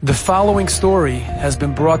The following story has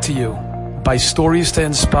been brought to you by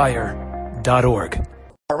StoriesToInspire.org.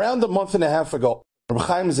 Around a month and a half ago,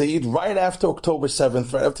 Rahimi Zaid, right after October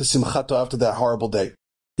 7th, right after Simchato, after that horrible day,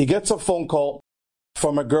 he gets a phone call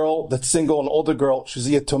from a girl that's single, an older girl.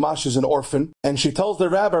 She's a yatomah, she's an orphan, and she tells the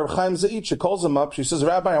rabbi, Rahimi Zaid, she calls him up, she says,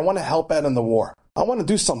 Rabbi, I want to help out in the war. I want to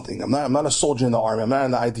do something. I'm not a soldier in the army, I'm not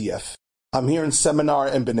in the IDF. I'm here in seminar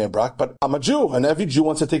in Bnei Brak, but I'm a Jew, and every Jew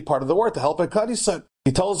wants to take part of the war to help at Kaddish.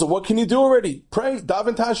 He tells her, what can you do already? Pray,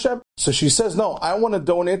 daven to Hashem. So she says, no, I want to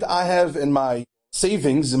donate. I have in my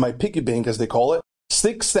savings, in my piggy bank, as they call it,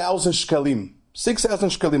 6,000 shkalim. 6,000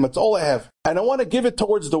 shkalim, that's all I have. And I want to give it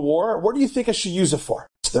towards the war. What do you think I should use it for?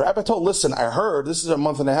 So the rabbi told, listen, I heard, this is a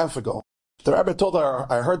month and a half ago, the rabbi told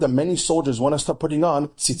her, I heard that many soldiers want to start putting on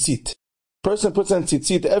tzitzit. Person puts on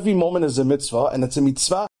tzitzit, every moment is a mitzvah, and it's a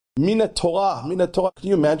mitzvah, mina Torah. Can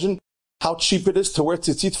you imagine how cheap it is to wear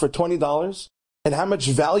tzitzit for $20? And how much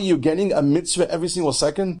value you're getting a mitzvah every single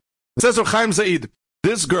second? It says Rahimi Zaid,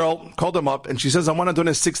 this girl called him up and she says, I want to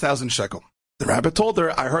donate 6,000 shekel. The rabbi told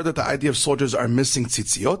her, I heard that the idea of soldiers are missing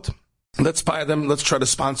tzitziot. Let's buy them, let's try to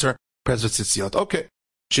sponsor President tzitziot. Okay.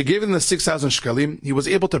 She gave him the 6,000 shekalim. He was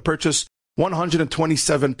able to purchase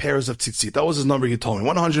 127 pairs of tzitzit. That was his number he told me,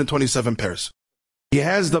 127 pairs. He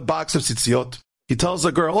has the box of tzitziot. He tells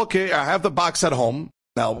the girl, okay, I have the box at home.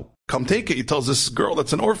 Now, come take it. He tells this girl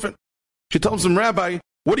that's an orphan. She tells him, Rabbi,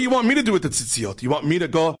 what do you want me to do with the tzitziot? You want me to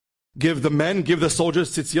go give the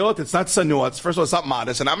soldiers tzitziot? It's not sanuah. First of all, it's not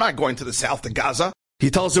modest, and I'm not going to the south to Gaza. He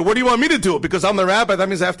tells her, what do you want me to do? Because I'm the rabbi, that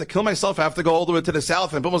means I have to kill myself. I have to go all the way to the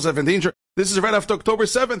south and put myself in danger. This is right after October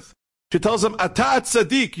 7th. She tells him, Ata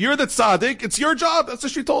tzaddik, you're the tzaddik. It's your job. That's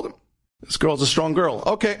what she told him. This girl's a strong girl.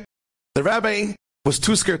 Okay. The rabbi was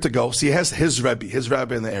too scared to go, so he has his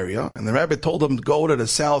rabbi in the area, and the rabbi told him to go to the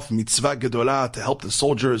south, mitzvah gedolah, to help the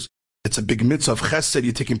soldiers. It's a big mitzvah of chesed,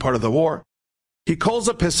 you're taking part of the war. He calls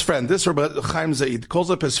up his friend, this Rabbi Rahimi Zaid, calls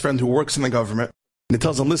up his friend who works in the government, and he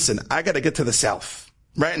tells him, listen, I got to get to the south.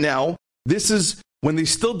 Right now, this is when they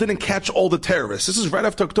still didn't catch all the terrorists. This is right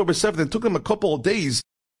after October 7th. It took them a couple of days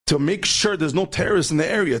to make sure there's no terrorists in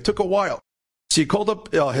the area. It took a while. So he called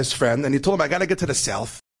up his friend, and he told him, I got to get to the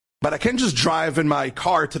south, but I can't just drive in my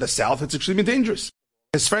car to the south. It's extremely dangerous.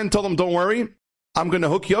 His friend told him, don't worry, I'm going to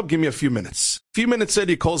hook you up. Give me a few minutes. A few minutes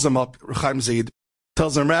later, he calls him up, Rahimi Zaid,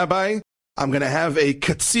 tells him, Rabbi, I'm going to have a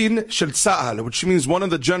katzin shel tzahal, which means one of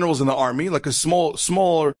the generals in the army, like a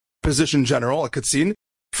smaller position general, a katzin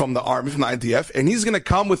from the army, from the IDF, and he's going to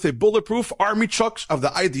come with a bulletproof army truck of the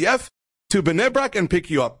IDF to Bnei Brak and pick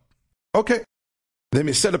you up. Okay. Then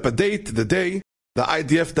we set up a date, the day, the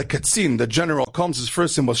IDF, the katzin, the general comes. His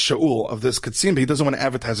first name was Shaul of this katzin, but he doesn't want to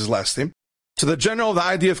advertise his last name. So the general of the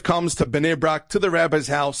IDF comes to Bnei Brak, to the rabbi's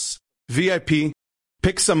house, VIP,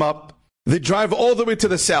 picks him up. They drive all the way to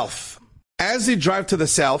the south. As they drive to the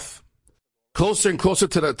south, closer and closer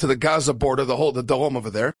to the Gaza border, the dome over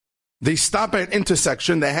there, they stop at an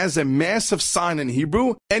intersection that has a massive sign in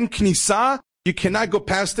Hebrew, En Knisa, you cannot go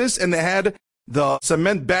past this, and they had the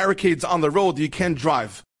cement barricades on the road, you can't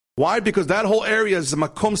drive. Why? Because that whole area is a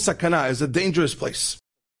makom sakana, is a dangerous place.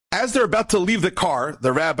 As they're about to leave the car,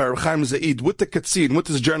 the rabbi, Rahimi Zaid, with the katzin, with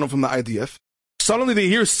his general from the IDF, suddenly they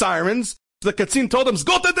hear sirens. The katzin told them,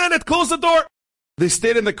 go to the close the door. They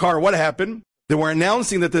stayed in the car. What happened? They were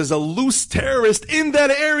announcing that there's a loose terrorist in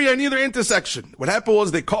that area near the intersection. What happened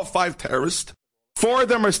was they caught 5 terrorists. 4 of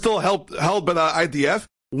them are still held by the IDF.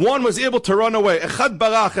 1 was able to run away. Echad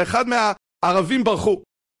barach, echad me'a aravim barchu.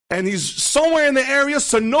 And he's somewhere in the area,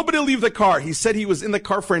 so nobody leave the car. He said he was in the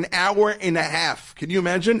car for an hour and a half. Can you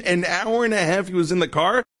imagine? An hour and a half he was in the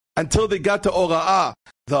car until they got to Ora'ah,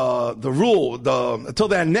 the rule, until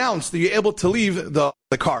they announced that you're able to leave the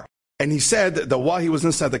car. And he said that while he was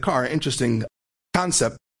inside the car, interesting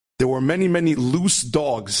concept, there were many, many loose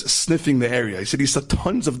dogs sniffing the area. He said he saw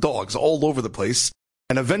tons of dogs all over the place.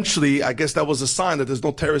 And eventually, I guess that was a sign that there's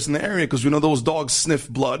no terrorists in the area, because we know those dogs sniff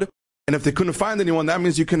blood. And if they couldn't find anyone, that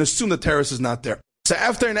means you can assume the terrorist is not there. So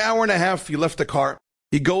after an hour and a half, he left the car.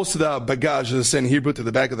 He goes to the bagage, as they say in Hebrew, to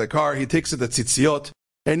the back of the car. He takes it to tzitziot,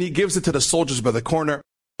 and he gives it to the soldiers by the corner.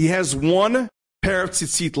 He has 1 pair of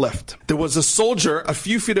tzitzit left. There was a soldier a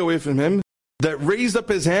few feet away from him that raised up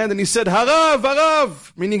his hand, and he said, Harav,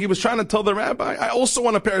 Harav, meaning he was trying to tell the rabbi, I also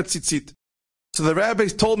want a pair of tzitzit. So the rabbi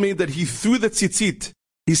told me that he threw the tzitzit.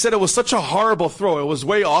 He said it was such a horrible throw. It was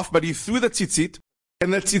way off, but he threw the tzitzit.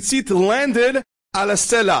 And the tzitzit landed ala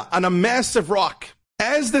sela, on a massive rock.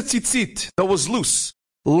 As the tzitzit that was loose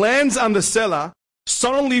lands on the sela,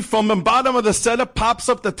 suddenly from the bottom of the sela pops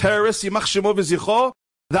up the terrorist, Yimach Shemo v'zicho,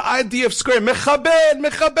 the IDF screamed, Mechabed,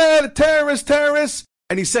 Mechabed, terrorist, terrorist.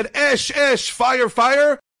 And he said, Esh, Esh, fire,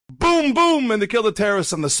 fire. boom, boom, and they killed the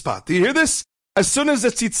terrorist on the spot. Do you hear this? As soon as the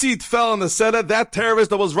tzitzit fell on the Seder, that terrorist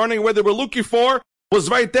that was running where they were looking for was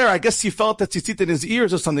right there. I guess he felt that tzitzit in his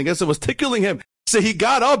ears or something. I guess it was tickling him. So he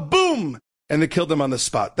got up, boom, and they killed him on the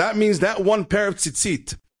spot. That means that one pair of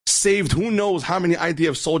tzitzit saved who knows how many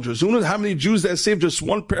IDF soldiers, who knows how many Jews that saved just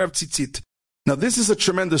one pair of tzitzit. Now this is a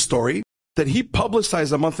tremendous story that he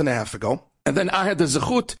publicized a month and a half ago. And then I had the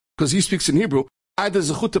zechut, because he speaks in Hebrew, I had the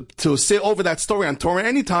zechut to say over that story on Torah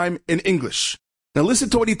anytime in English. Now listen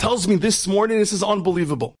to what he tells me this morning. This is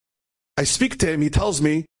unbelievable. I speak to him. He tells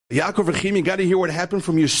me, Yaakov, Rahimi, you got to hear what happened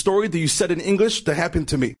from your story that you said in English that happened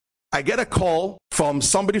to me. I get a call from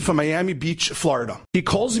somebody from Miami Beach, Florida. He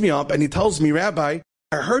calls me up and he tells me, Rabbi,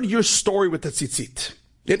 I heard your story with the tzitzit.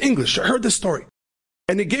 In English, I heard the story.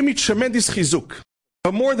 And it gave me tremendous chizuk.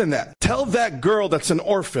 But more than that, tell that girl that's an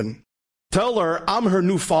orphan, tell her I'm her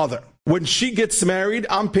new father. When she gets married,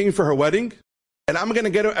 I'm paying for her wedding. And I'm going to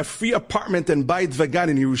get her a free apartment in Beit Vegan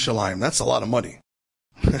in Yerushalayim. That's a lot of money.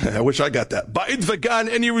 I wish I got that. Beit Vegan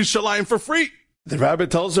in Yerushalayim for free. The rabbi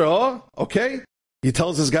tells her, oh, okay. He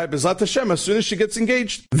tells this guy, Bezat Hashem, as soon as she gets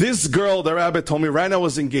engaged. This girl, the rabbi told me, right now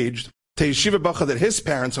was engaged to Yeshiva Bacha, that his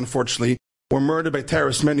parents, unfortunately, were murdered by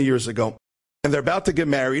terrorists many years ago. And they're about to get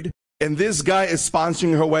married. And this guy is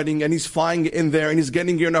sponsoring her wedding, and he's flying in there, and he's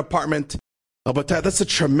getting her an apartment. Oh, but that's a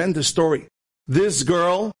tremendous story. This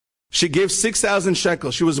girl, she gave 6,000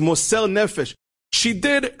 shekels. She was Mosel Nefesh. She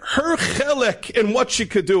did her chelek in what she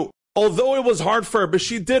could do. Although it was hard for her, but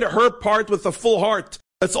she did her part with a full heart.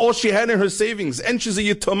 That's all she had in her savings. And she's a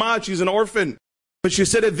yitomah, she's an orphan. But she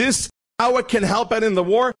said, this, how I can help out in the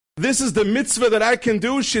war, this is the mitzvah that I can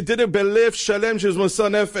do. She did it belev shalem, she was Mosel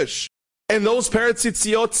Nefesh. And those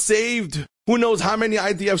paratzitziot saved who knows how many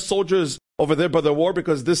IDF soldiers over there by the war,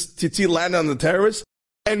 because this tzitzit landed on the terrorists.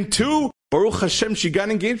 And two, Baruch Hashem, she got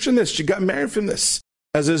engaged from this. She got married from this.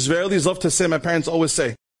 As Israelis love to say, my parents always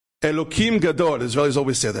say, Elokim Gadol. Israelis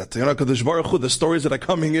always say that. You know, Kadosh Baruch Hu, the stories that are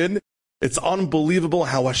coming in, it's unbelievable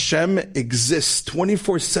how Hashem exists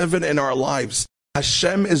 24/7 in our lives.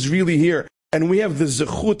 Hashem is really here. And we have the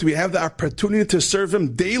zechut, we have the opportunity to serve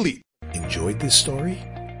Him daily. Enjoyed this story?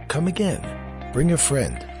 Come again. Bring a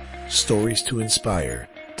friend.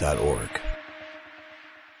 StoriesToInspire.org